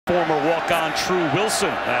Former walk-on True Wilson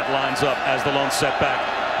that lines up as the lone setback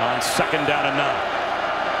on 2nd down and 9.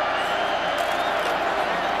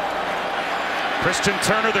 Christian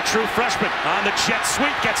Turner, the true freshman, on the jet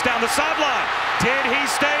sweep, gets down the sideline. Did he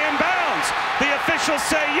stay in bounds? The officials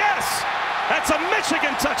say yes. That's a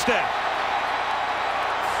Michigan touchdown.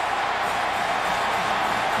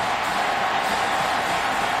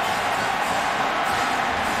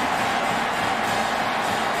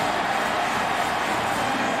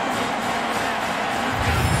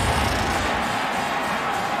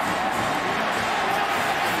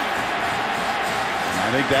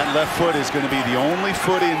 I think that left foot is going to be the only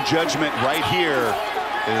foot in judgment right here,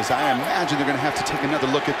 as I imagine they're going to have to take another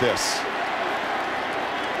look at this.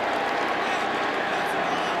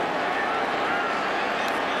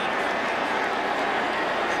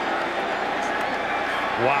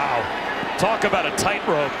 Wow. Talk about a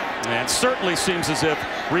tightrope. And certainly seems as if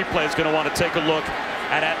replay is going to want to take a look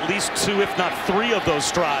at least 2, if not 3 of those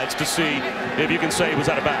strides to see if you can say he was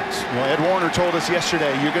out of bounds. Well, Ed Warner told us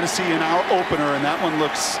yesterday, you're going to see in our opener, and that one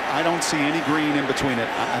looks, I don't see any green in between it.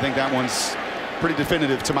 I think that one's pretty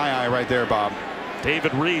definitive to my eye right there, Bob.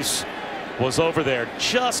 David Reese was over there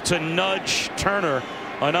just to nudge Turner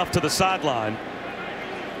enough to the sideline.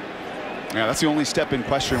 Yeah, that's the only step in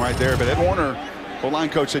question right there. But Ed Warner, O-line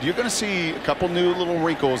coach, said you're going to see a couple new little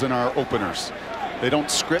wrinkles in our openers. They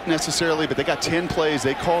don't script necessarily, but they got 10 plays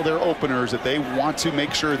they call their openers that they want to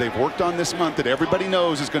make sure they've worked on this month, that everybody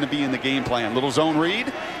knows is going to be in the game plan. Little zone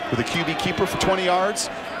read with a QB keeper for 20 yards,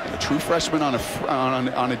 and a true freshman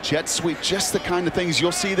on a jet sweep. Just the kind of things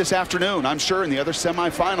you'll see this afternoon, I'm sure, in the other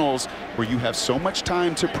semifinals, where you have so much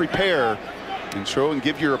time to prepare and show and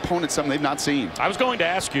give your opponent something they've not seen. I was going to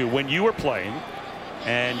ask you, when you were playing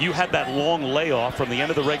and you had that long layoff from the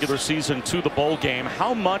end of the regular season to the bowl game,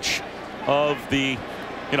 how much of the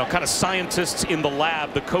kind of scientists in the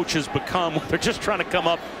lab the coaches become? They're just trying to come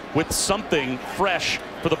up with something fresh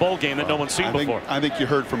for the bowl game that no one's seen before. I think you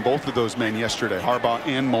heard from both of those men yesterday, Harbaugh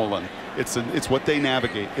and Mullen. It's what they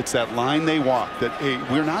navigate. It's that line they walk, that hey,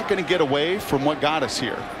 we're not going to get away from what got us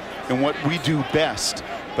here and what we do best.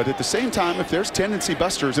 But at the same time, if there's tendency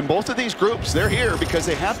busters in both of these groups, they're here because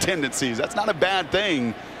they have tendencies. That's not a bad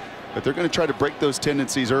thing, but they're going to try to break those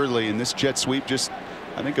tendencies early, and this jet sweep just,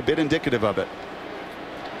 I think, a bit indicative of it.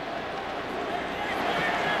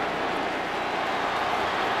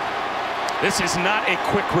 This is not a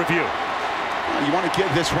quick review. You want to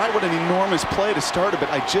get this right. What an enormous play to start it, but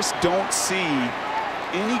I just don't see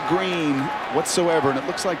any green whatsoever, and it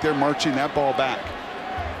looks like they're marching that ball back.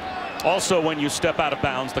 Also, when you step out of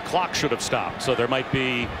bounds, the clock should have stopped, so there might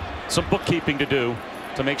be some bookkeeping to do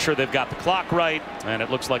to make sure they've got the clock right, and it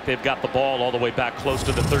looks like they've got the ball all the way back close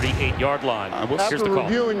to the 38-yard line. Here's the call. After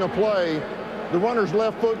reviewing the play, the runner's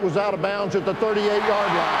left foot was out of bounds at the 38-yard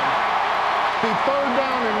line. Be 3rd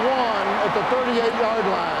down and 1 at the 38-yard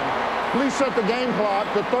line. Please set the game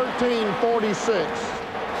clock to 13:46.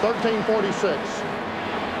 13:46.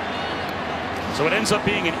 So it ends up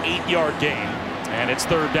being an 8-yard gain, and it's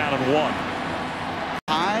 3rd down and 1.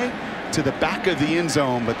 High to the back of the end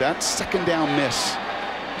zone, but that 2nd down miss.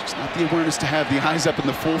 Just not the awareness to have the eyes up in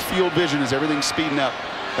the full field vision as everything's speeding up.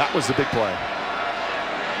 That was the big play.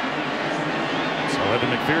 So Evan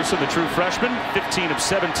McPherson, the true freshman, 15 of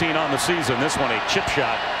 17 on the season. This one a chip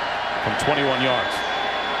shot from 21 yards.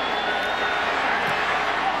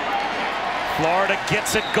 Florida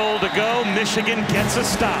gets it goal to go. Michigan gets a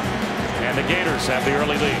stop. And the Gators have the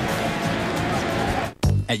early lead.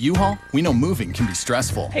 At U-Haul, we know moving can be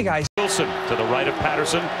stressful. Hey guys. Wilson to the right of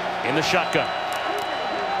Patterson in the shotgun.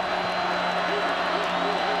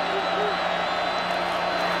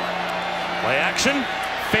 Play action,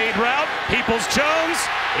 fade route, Peoples-Jones,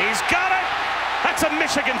 he's got it. That's a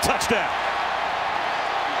Michigan touchdown.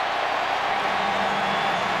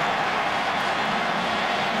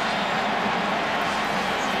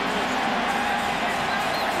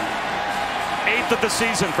 Eighth of the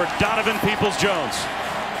season for Donovan Peoples-Jones.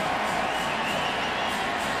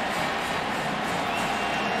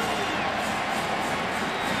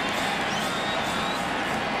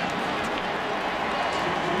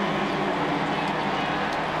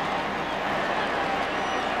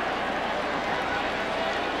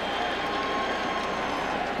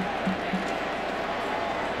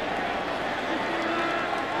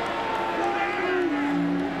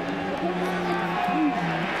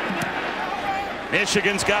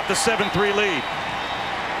 Michigan's got the 7-3 lead.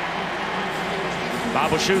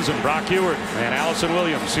 Bob Wischusen, Brock Ewart, and Allison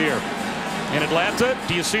Williams here in Atlanta.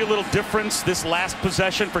 Do you see a little difference this last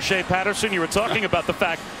possession for Shea Patterson? You were talking about the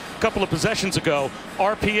fact couple of possessions ago.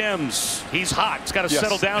 RPMs, he's hot. He's got to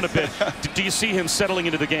settle down a bit. Do you see him settling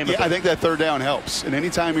into the game? Yeah, I think that third down helps. And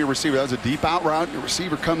anytime your receiver, that was a deep out route, your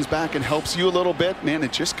receiver comes back and helps you a little bit, man,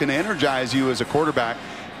 it just can energize you as a quarterback.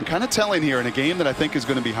 And kind of telling here in a game that I think is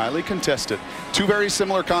going to be highly contested. Two very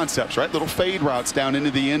similar concepts, right? Little fade routes down into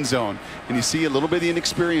the end zone. And you see a little bit of the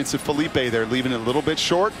inexperience of Felipe there, leaving it a little bit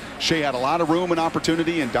short. Shea had a lot of room and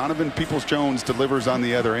opportunity, and Donovan Peoples-Jones delivers on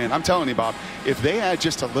the other end. I'm telling you, Bob, if they add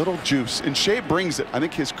just a little juice, and Shea brings it. I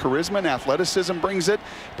think his charisma and athleticism brings it.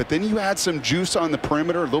 But then you add some juice on the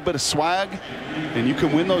perimeter, a little bit of swag, and you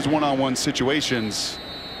can win those one-on-one situations.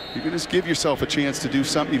 You can just give yourself a chance to do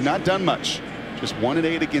something. You've not done much. Just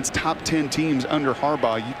 1-8 against top 10 teams under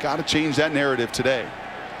Harbaugh. You've got to change that narrative today.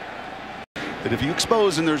 That if you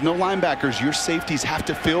expose and there's no linebackers, your safeties have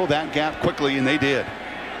to fill that gap quickly, and they did.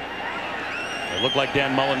 It looked like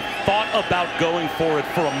Dan Mullen thought about going for it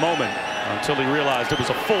for a moment until he realized it was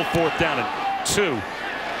a full 4th down and 2.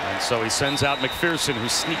 And so he sends out McPherson, who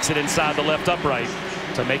sneaks it inside the left upright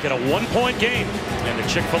to make it a 1-point game in the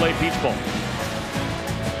Chick-Fil-A Peach Bowl.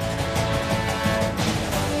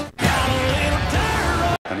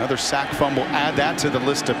 Another sack fumble, add that to the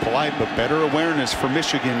list of polite, but better awareness for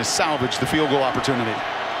Michigan to salvage the field goal opportunity.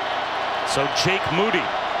 So Jake Moody,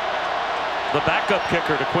 the backup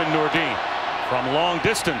kicker to Quinn Nordine from long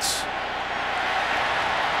distance.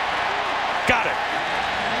 Got it.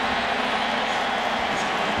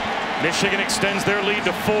 Michigan extends their lead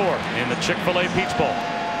to 4 in the Chick-fil-A Peach Bowl.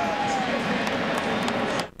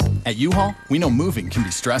 At U-Haul, we know moving can be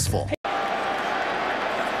stressful.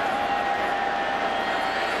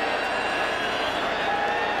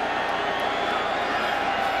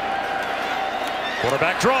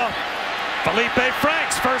 Quarterback draw. Felipe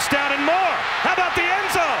Franks, 1st down and more. How about the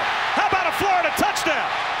end zone? How about a Florida touchdown?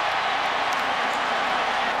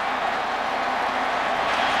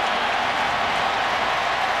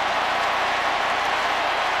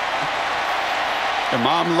 And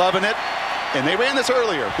Mom loving it. And they ran this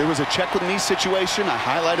earlier. There was a check with me situation. I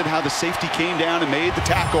highlighted how the safety came down and made the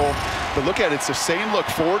tackle. But look at it. It's the same look,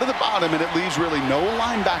 4 to the bottom, and it leaves really no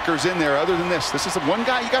linebackers in there other than this. This is the one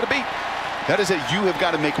guy you got to beat. That is it. You have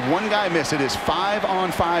got to make one guy miss. It is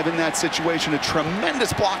 5-on-5 in that situation. A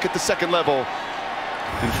tremendous block at the second level.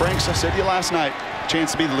 And Franks, I said to you last night,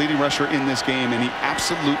 chance to be the leading rusher in this game, and he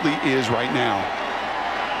absolutely is right now.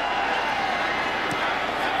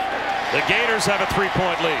 The Gators have a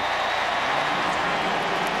 3-point lead.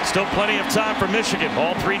 Still plenty of time for Michigan.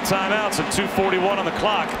 All 3 timeouts and 2:41 on the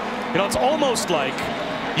clock. You know, it's almost like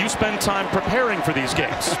you spend time preparing for these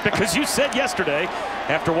games, because you said yesterday,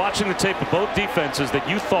 after watching the tape of both defenses, that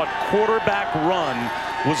you thought quarterback run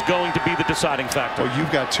was going to be the deciding factor. Well,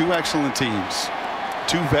 you've got 2 excellent teams,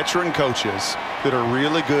 2 veteran coaches that are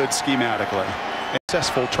really good schematically.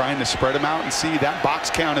 Successful trying to spread them out and see that box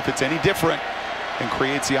count if it's any different, and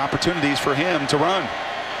creates the opportunities for him to run.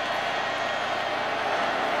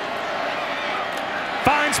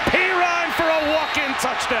 Finds Pirine for a walk-in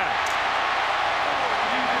touchdown.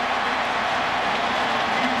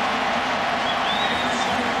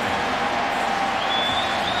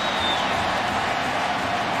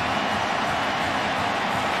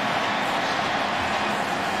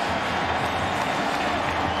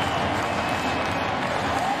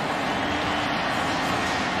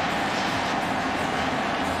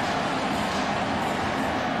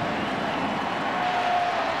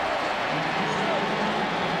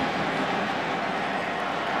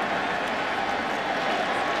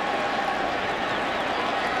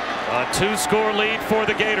 A 2-score lead for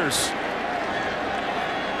the Gators.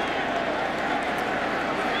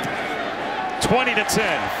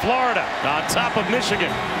 20-10. Florida on top of Michigan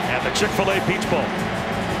at the Chick-fil-A Peach Bowl.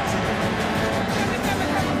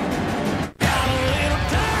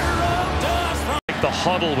 The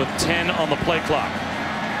huddle with 10 on the play clock.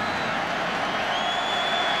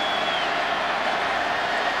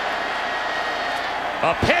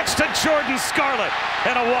 A pitch to Jordan Scarlett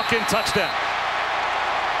and a walk-in touchdown.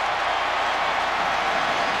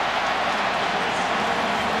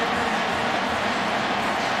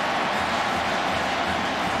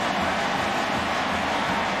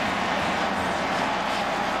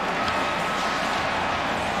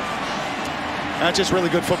 That's just really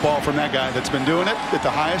good football from that guy that's been doing it at the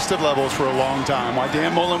highest of levels for a long time. Why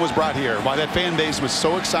Dan Mullen was brought here, why that fan base was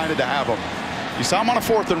so excited to have him. You saw him on a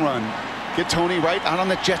 4th and run. Get Tony right out on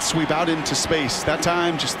the jet sweep out into space. That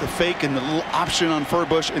time, just the fake and the little option on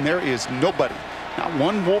Furbush, and there is nobody, not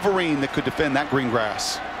one Wolverine that could defend that green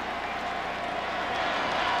grass.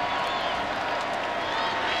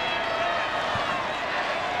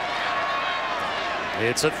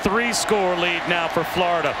 It's a 3-score lead now for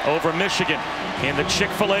Florida over Michigan in the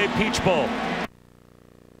Chick-Fil-A Peach Bowl.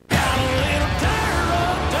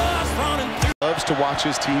 Loves to watch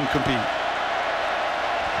his team compete.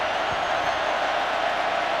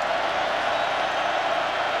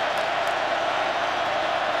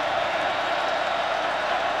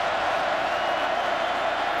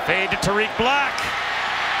 Fade to Tariq Black.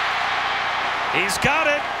 He's got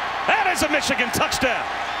it. That is a Michigan touchdown.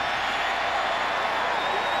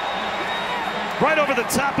 Right over the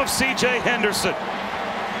top of C.J. Henderson.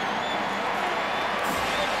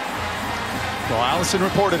 Well, Allison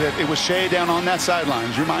reported it. It was Shea down on that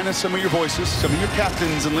sidelines. You remind us some of your voices, some of your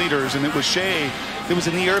captains and leaders, and it was Shea that was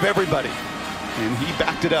in the ear of everybody. And he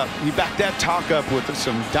backed it up. He backed that talk up with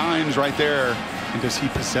some dimes right there. And does he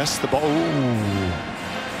possess the ball? Ooh.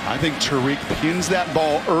 I think Tariq pins that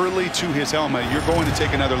ball early to his helmet. You're going to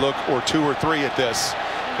take another look or 2 or 3 at this,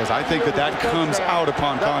 because I think that comes out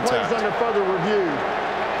upon contact. Under further review.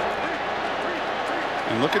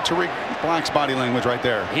 And look at Tariq Black's body language right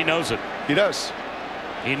there. He knows it. He does.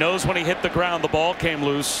 He knows when he hit the ground the ball came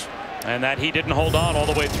loose and that he didn't hold on all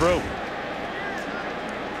the way through.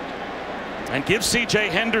 And give C.J.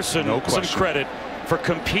 Henderson some credit for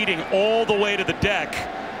competing all the way to the deck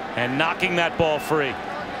and knocking that ball free.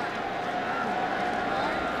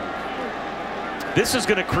 This is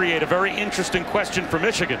going to create a very interesting question for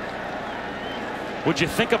Michigan. Would you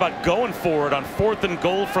think about going for it on 4th and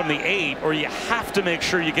goal from the 8, or you have to make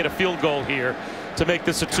sure you get a field goal here to make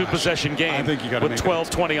this a 2-possession game? I think you got to with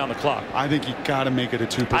 12:20 on the clock. I think you got to make it a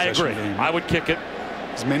 2-possession game. I agree. I would kick it.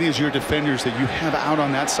 As many as your defenders that you have out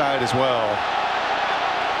on that side as well.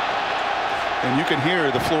 And you can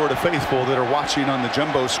hear the Florida faithful that are watching on the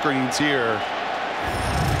jumbo screens here.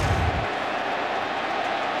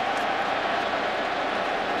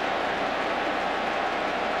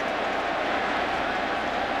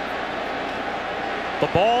 The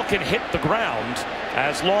ball can hit the ground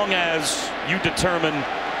as long as you determine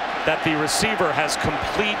that the receiver has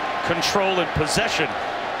complete control and possession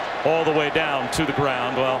all the way down to the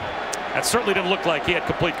ground. Well, that certainly didn't look like he had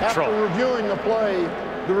complete control. After reviewing the play,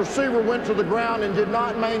 the receiver went to the ground and did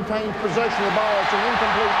not maintain possession of the ball. It's an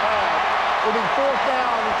incomplete pass. It'll be 4th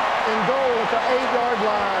down and goal at the 8-yard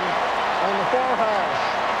line on the far hash.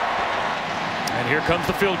 And here comes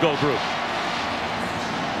the field goal group.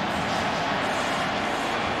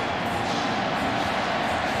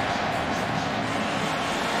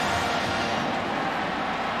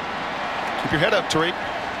 Keep your head up, Tariq.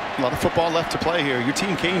 A lot of football left to play here. Your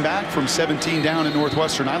team came back from 17 down in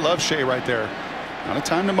Northwestern. I love Shea right there. Not a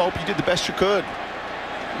time to mope. You did the best you could.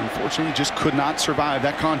 Unfortunately, just could not survive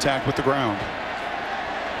that contact with the ground.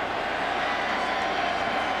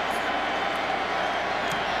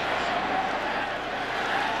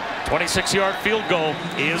 .26-yard field goal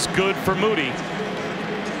is good for Moody.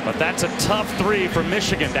 But that's a tough 3 for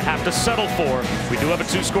Michigan to have to settle for. We do have a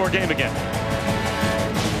 2-score game again.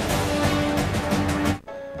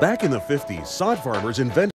 Back in the 50s, sod farmers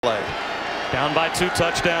invented play. Down by 2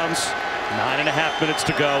 touchdowns, 9.5 minutes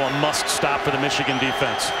to go. A must stop for the Michigan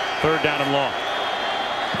defense. 3rd down and long.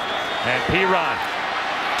 And P-Ron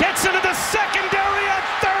gets into the secondary at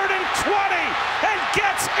 3rd and 20 and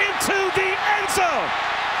gets into the end zone.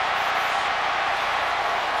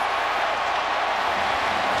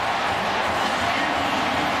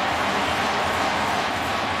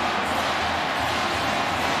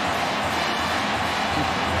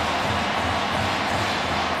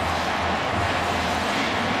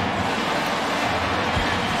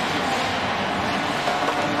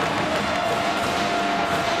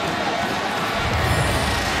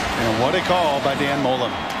 What a call by Dan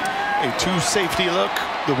Mullen. A 2-safety look.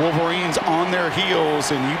 The Wolverines on their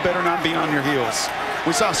heels, and you better not be on your heels.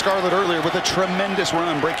 We saw Scarlett earlier with a tremendous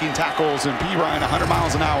run, breaking tackles, and P. Ryan 100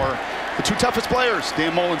 miles an hour. The 2 toughest players,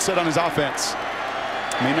 Dan Mullen said on his offense.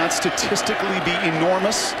 May not statistically be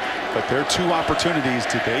enormous, but their 2 opportunities,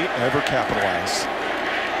 did they ever capitalize?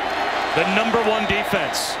 The #1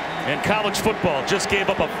 defense in college football just gave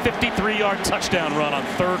up a 53-yard touchdown run on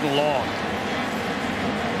 3rd and long.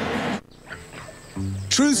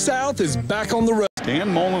 True South is back on the road.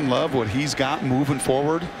 Dan Mullen loved what he's got moving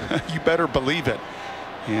forward. You better believe it.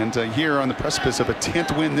 And here on the precipice of a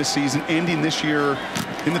 10th win this season, ending this year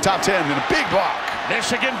in the top 10, and a big block.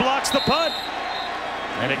 Michigan blocks the punt.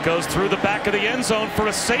 And it goes through the back of the end zone for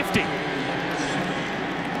a safety.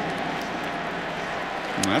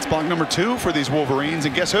 And that's block number 2 for these Wolverines.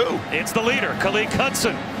 And guess who? It's the leader, Khalid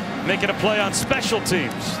Hudson, making a play on special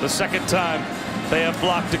teams. The 2nd time they have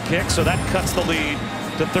blocked a kick, so that cuts the lead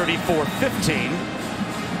to 34-15.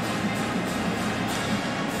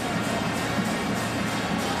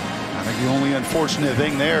 The only unfortunate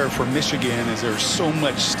thing there for Michigan is there's so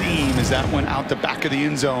much steam as that went out the back of the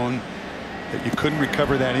end zone that you couldn't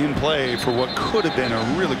recover that in play for what could have been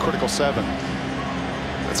a really critical 7.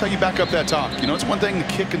 That's how you back up that talk. You know, it's one thing to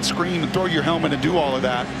kick and scream and throw your helmet and do all of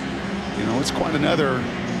that. You know, it's quite another,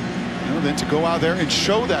 you know, than to go out there and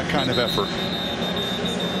show that kind of effort.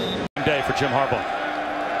 Day for Jim Harbaugh.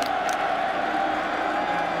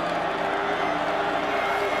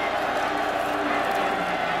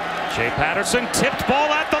 Jay Patterson tipped ball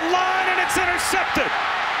at the line and it's intercepted.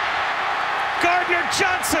 Gardner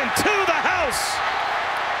Johnson to the house.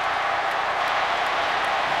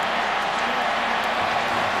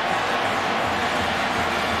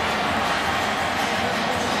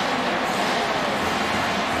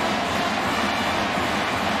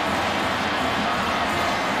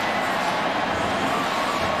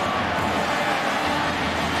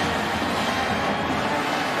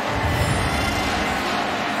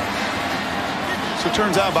 So it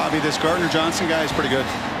turns out, Bobby, this Gardner Johnson guy is pretty good.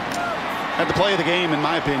 Had the play of the game, in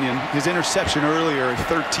my opinion. His interception earlier,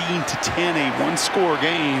 13-10, a one-score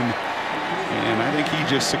game. And I think he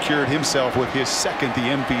just secured himself with his second,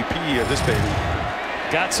 the MVP of this baby.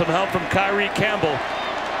 Got some help from Kyrie Campbell,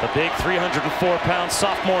 the big 304-pound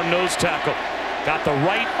sophomore nose tackle. Got the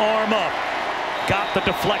right arm up, got the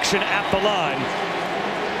deflection at the line,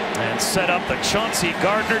 and set up the Chauncey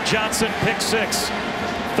Gardner Johnson pick 6.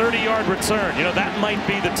 30-yard return. You know, that might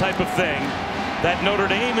be the type of thing that Notre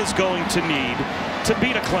Dame is going to need to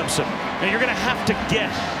beat a Clemson. Now, you're going to have to get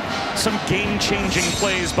some game-changing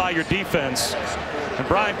plays by your defense. And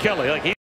Brian Kelly, like he